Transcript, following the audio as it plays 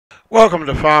Welcome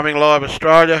to Farming Live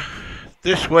Australia.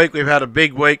 This week we've had a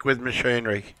big week with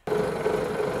machinery.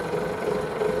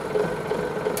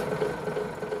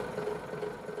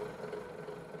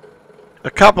 A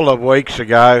couple of weeks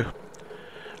ago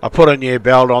I put a new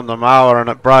belt on the mower and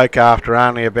it broke after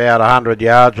only about 100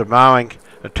 yards of mowing.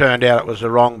 It turned out it was the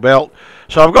wrong belt.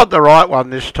 So I've got the right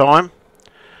one this time.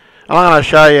 I'm going to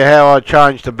show you how I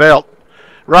changed the belt.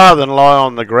 Rather than lie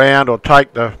on the ground or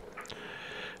take the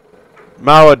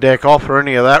mower deck off or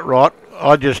any of that rot,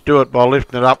 I just do it by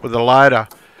lifting it up with a loader.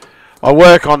 I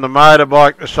work on the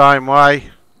motorbike the same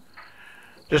way.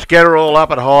 Just get her all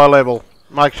up at high level.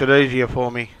 Makes it easier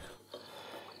for me.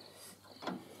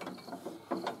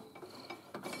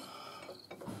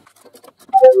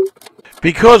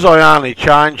 Because I only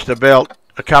changed the belt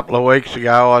a couple of weeks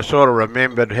ago, I sort of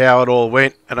remembered how it all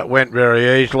went, and it went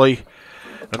very easily.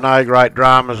 And no great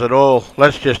dramas at all.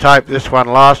 Let's just hope this one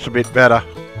lasts a bit better.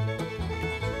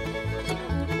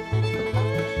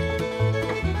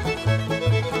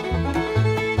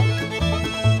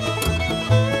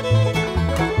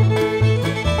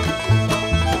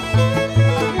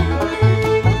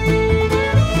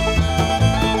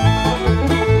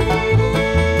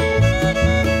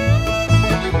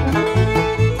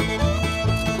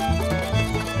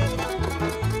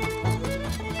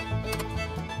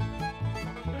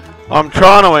 I'm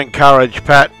trying to encourage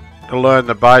Pat to learn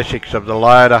the basics of the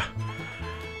loader.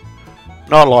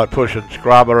 Not like push and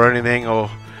scrub or anything,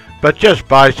 but just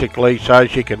basically so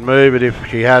she can move it if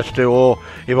she has to, or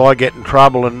if I get in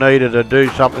trouble and need her to do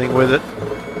something with it.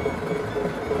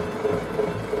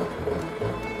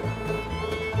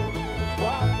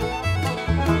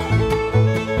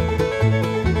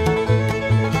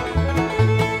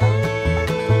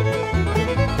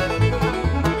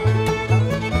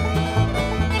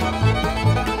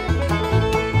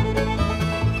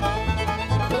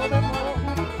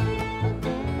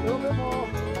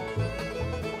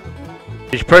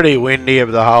 It's pretty windy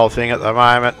of the whole thing at the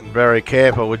moment and very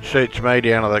careful, which suits me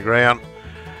down to the ground.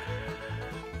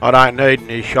 I don't need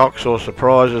any shocks or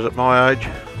surprises at my age.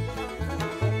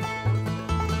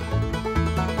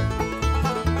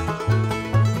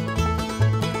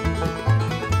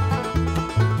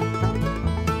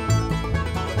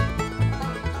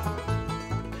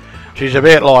 She's a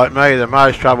bit like me. The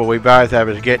most trouble we both have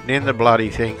is getting in the bloody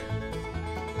thing.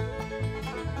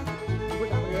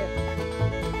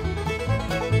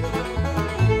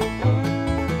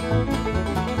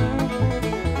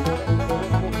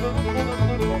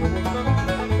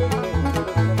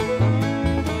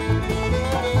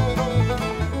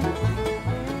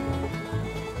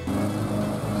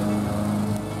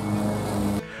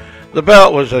 The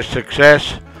belt was a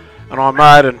success, and I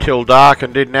made until dark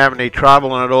and didn't have any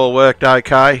trouble, and it all worked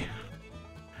okay.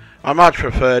 I much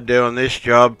preferred doing this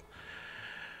job.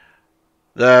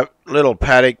 The little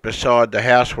paddock beside the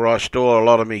house where I store a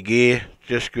lot of my gear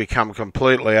just become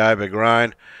completely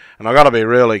overgrown, and I've got to be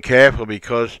really careful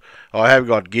because I have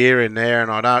got gear in there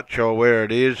and I don't sure where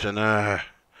it is, and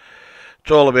it's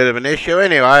all a bit of an issue.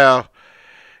 Anyway, I'll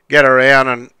get around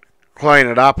and clean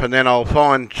it up, and then I'll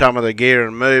find some of the gear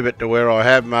and move it to where I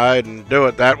have mowed and do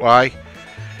it that way.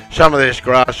 Some of this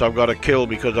grass I've got to kill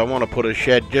because I want to put a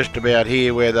shed just about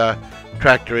here where the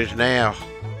tractor is now.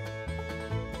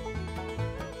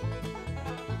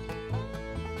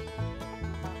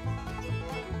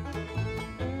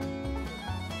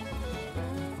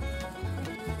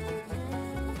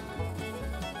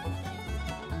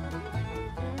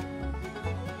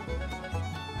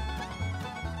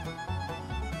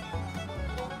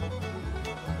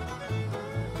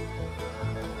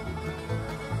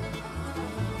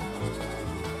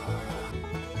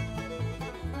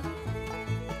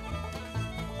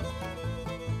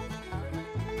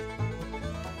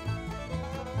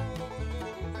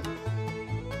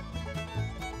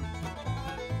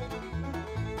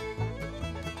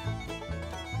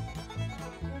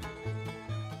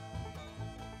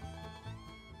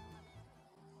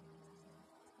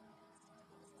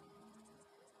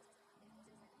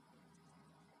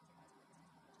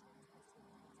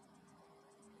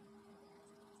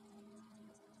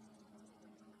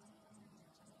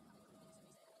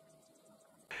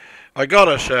 I got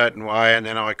a certain way and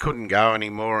then I couldn't go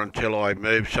anymore until I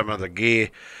moved some of the gear.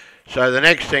 So the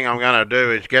next thing I'm going to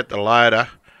do is get the loader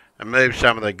and move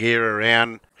some of the gear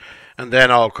around, and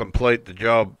then I'll complete the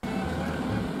job.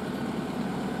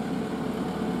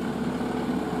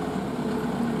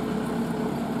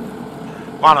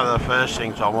 One of the first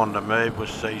things I wanted to move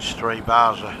was these 3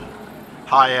 bars of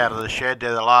hay out of the shed.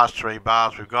 They're the last 3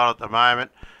 bars we've got at the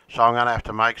moment, so I'm going to have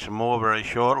to make some more very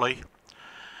shortly.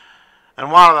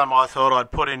 And one of them I thought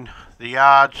I'd put in the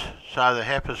yards so the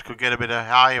heifers could get a bit of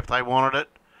hay if they wanted it.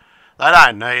 They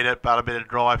don't need it, but a bit of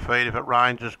dry feed if it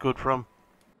rains is good for them.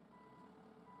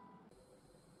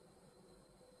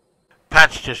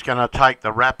 Pat's just going to take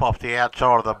the wrap off the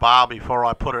outside of the bar before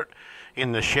I put it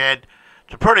in the shed.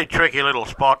 It's a pretty tricky little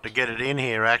spot to get it in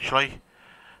here actually.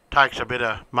 Takes a bit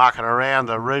of mucking around.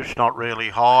 The roof's not really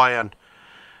high and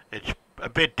it's a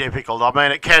bit difficult. I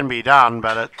mean, it can be done,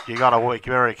 but you got to be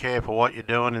very careful what you're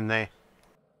doing in there.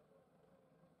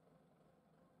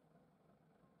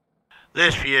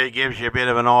 This view gives you a bit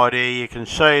of an idea. You can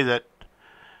see that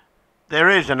there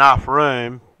is enough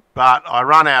room, but I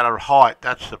run out of height.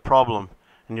 That's the problem,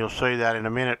 and you'll see that in a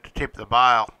minute to tip the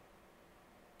bale.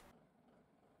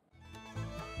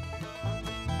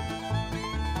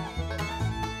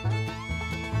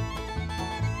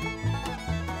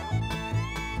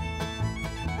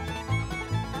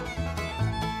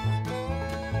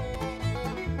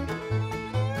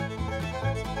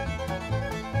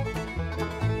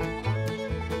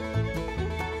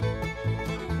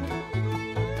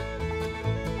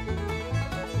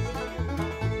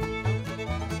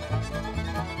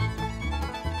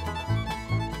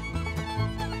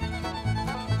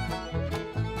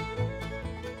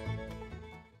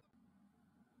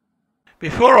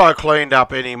 Before I cleaned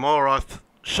up any more, I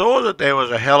saw that there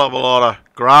was a hell of a lot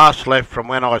of grass left from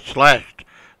when I slashed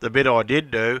the bit I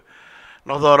did do.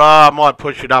 And I thought, oh, I might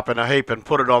push it up in a heap and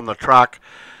put it on the truck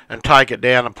and take it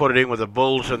down and put it in with the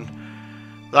bulls, and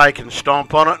they can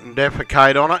stomp on it and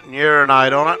defecate on it and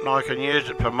urinate on it, and I can use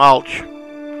it for mulch.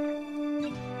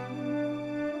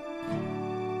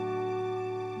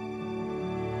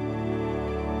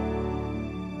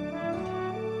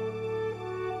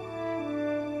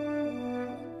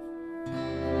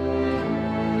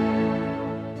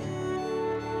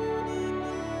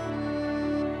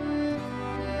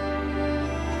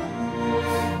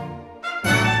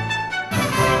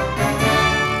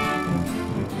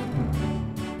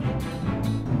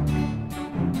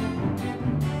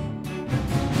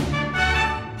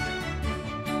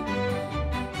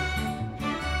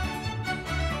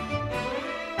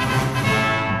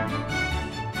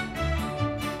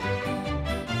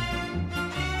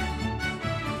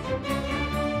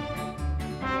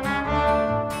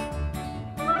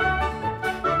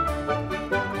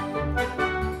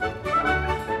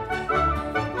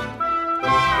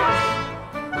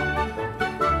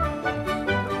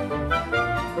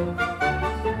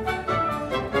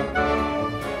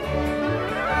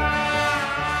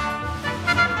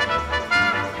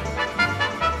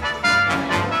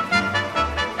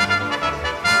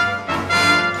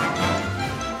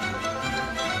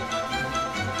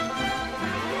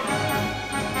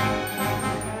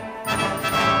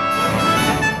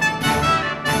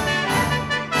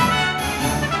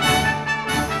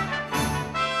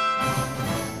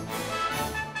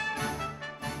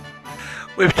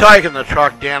 We've taken the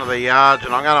truck down to the yards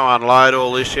and I'm going to unload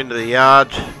all this into the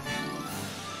yards,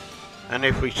 and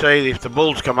if the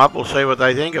bulls come up, we'll see what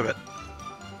they think of it.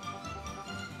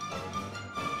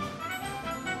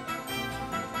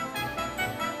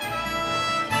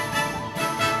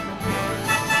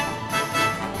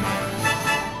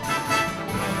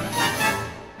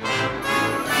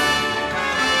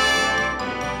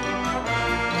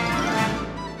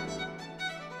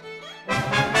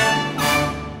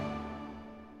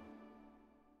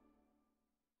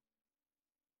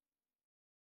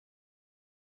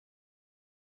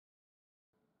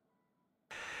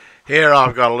 Here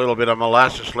I've got a little bit of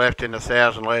molasses left in a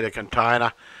 1,000 litre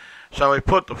container. So we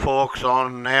put the forks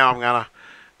on. Now I'm going to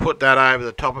put that over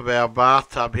the top of our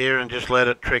bathtub here and just let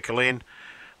it trickle in.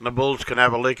 And the bulls can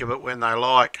have a lick of it when they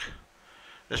like.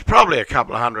 There's probably a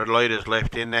couple of 100 litres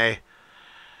left in there.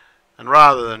 And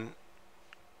rather than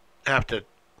have to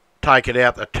take it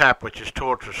out the tap, which is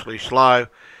tortuously slow,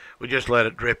 we just let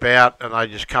it drip out and they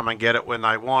just come and get it when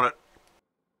they want it.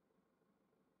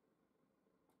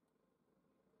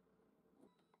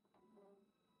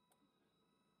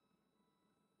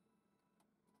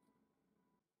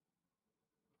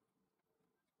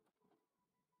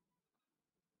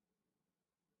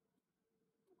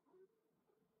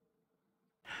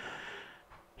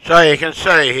 So you can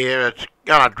see here it's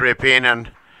going to drip in,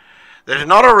 and there's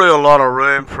not a real lot of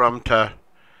room for them to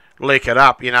lick it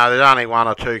up. You know, there's only one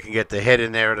or two can get their head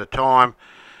in there at a time.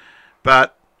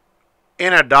 But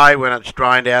in a day when it's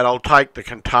drained out, I'll take the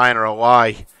container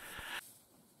away.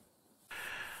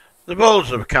 The bulls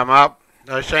have come up.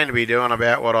 They seem to be doing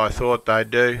about what I thought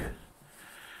they'd do.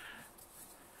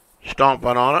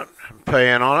 Stomping on it, and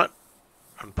peeing on it,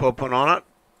 and pooping on it.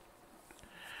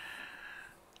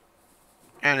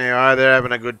 Anyway, they're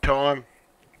having a good time.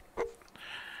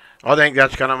 I think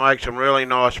that's going to make some really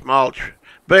nice mulch.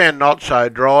 Being not so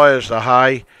dry as the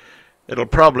hay, it'll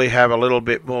probably have a little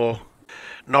bit more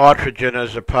nitrogen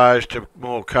as opposed to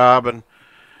more carbon.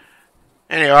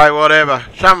 Anyway, whatever.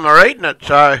 Some are eating it,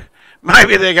 so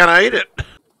maybe they're going to eat it.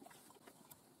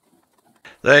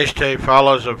 These two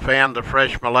fellas have found the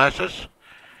fresh molasses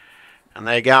and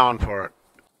they're going for it.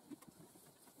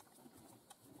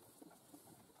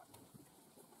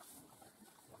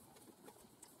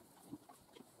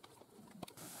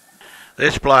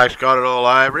 This bloke's got it all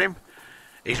over him.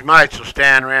 His mates will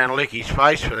stand around and lick his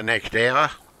face for the next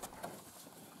hour.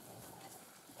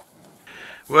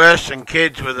 Worse than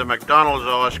kids with a McDonald's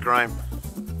ice cream.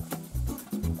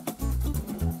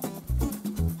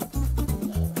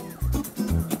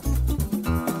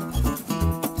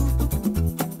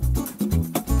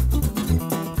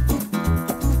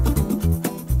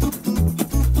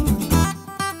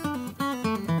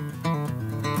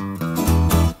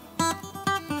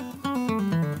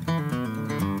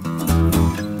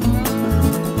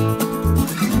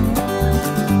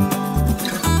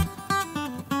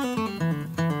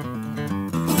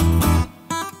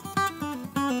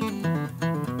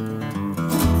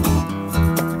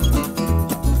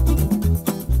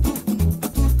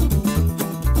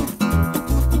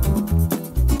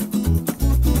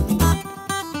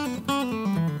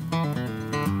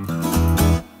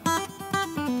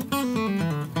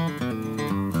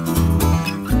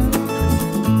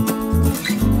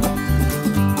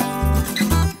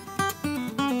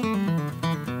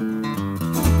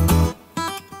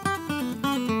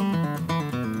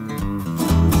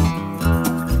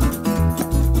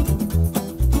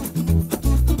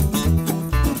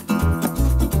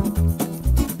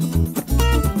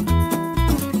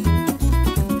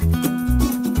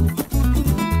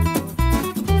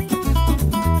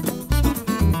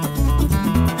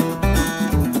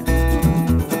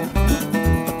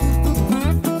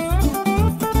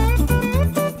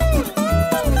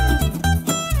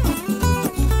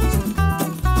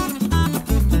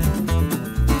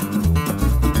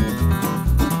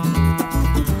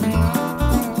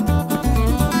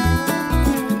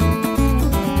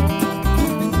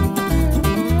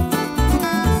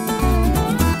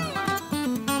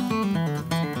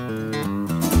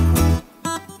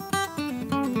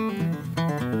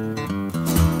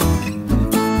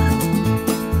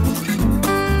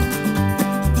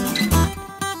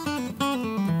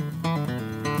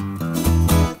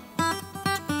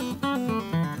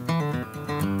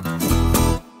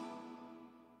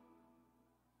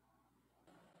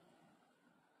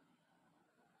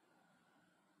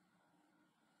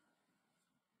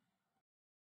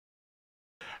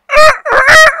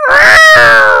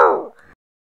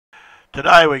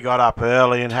 Today we got up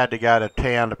early and had to go to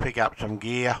town to pick up some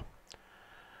gear.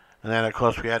 And then of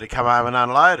course we had to come home and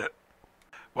unload it.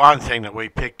 One thing that we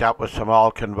picked up was some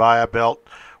old conveyor belt.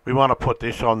 We want to put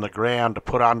this on the ground to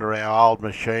put under our old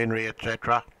machinery,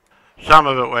 etc. Some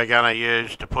of it we're going to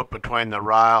use to put between the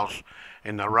rails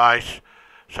in the race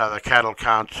so the cattle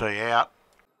can't see out.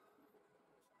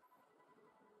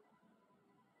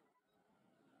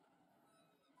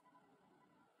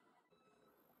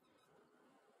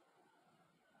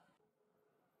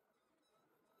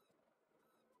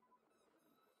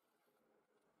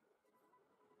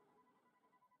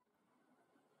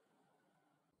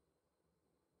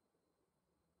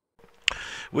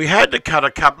 We had to cut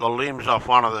a couple of limbs off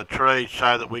one of the trees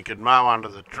so that we could mow under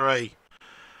the tree.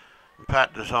 And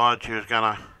Pat decided she was going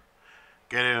to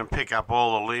get in and pick up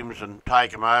all the limbs and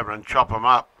take them over and chop them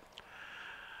up.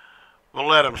 We'll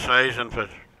let them season for,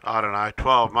 I don't know,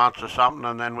 12 months or something,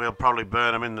 and then we'll probably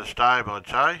burn them in the stove, I'd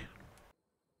say.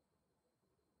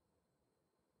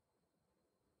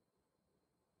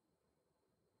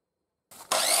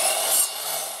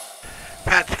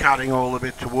 Pat's cutting all the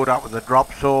bits of wood up with a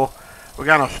drop saw. We're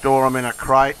going to store them in a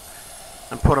crate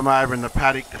and put them over in the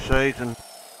paddock to season.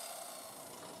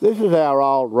 This is our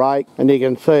old rake, and you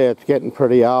can see it's getting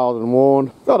pretty old and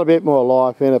worn. Got a bit more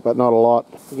life in it, but not a lot.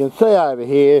 You can see over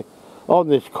here, on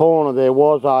this corner there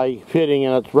was a fitting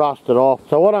and it's rusted off.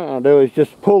 So what I'm going to do is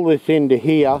just pull this into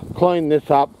here, clean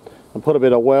this up and put a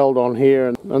bit of weld on here,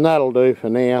 and that'll do for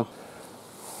now.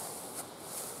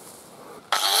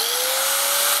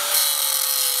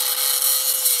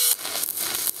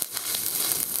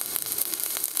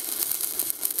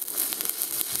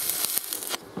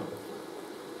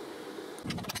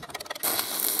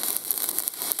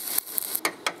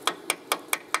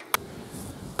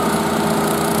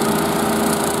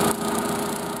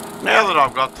 Now that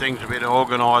I've got things a bit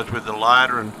organised with the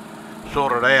loader and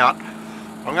sorted out,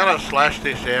 I'm going to slash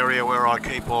this area where I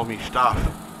keep all my stuff.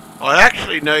 I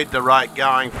actually need the rake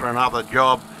going for another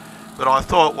job, but I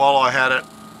thought while I had it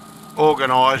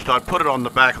organised I'd put it on the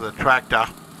back of the tractor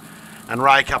and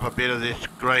rake up a bit of this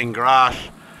green grass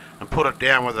and put it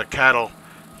down with the cattle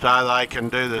so they can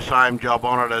do the same job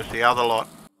on it as the other lot.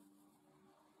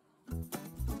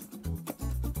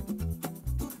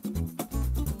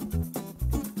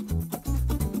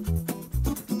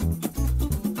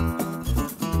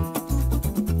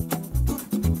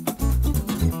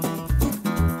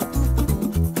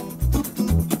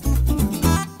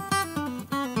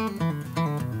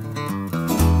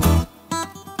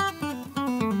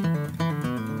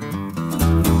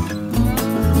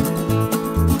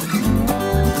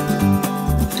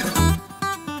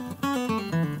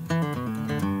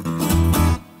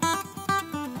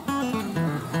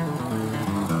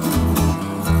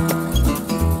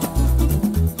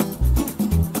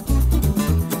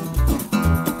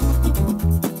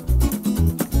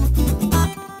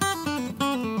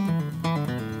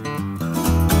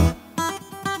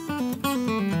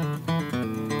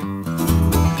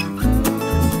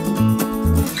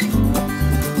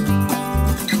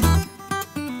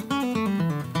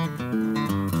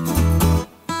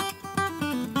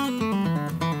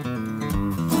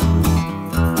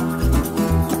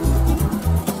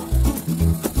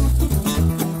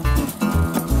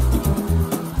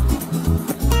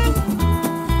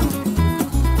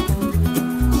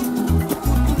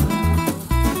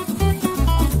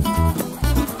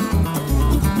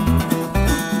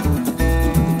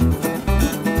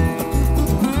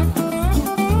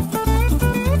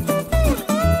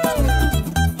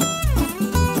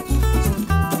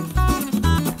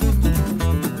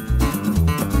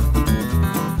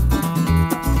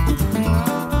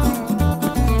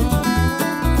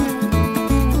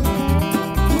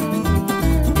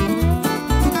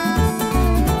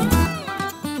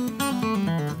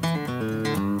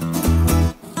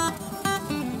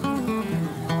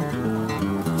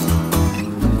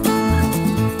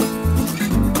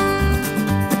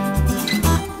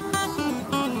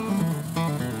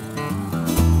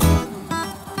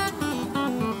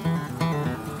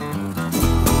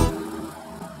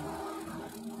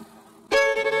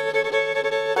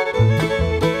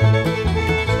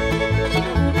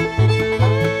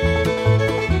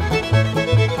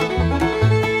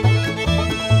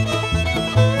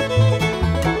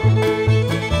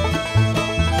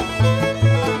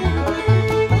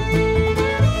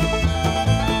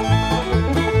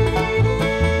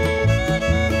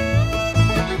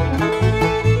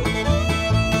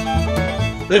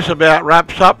 This about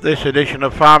wraps up this edition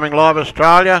of Farming Live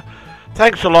Australia.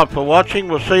 Thanks a lot for watching.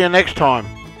 We'll see you next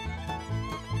time.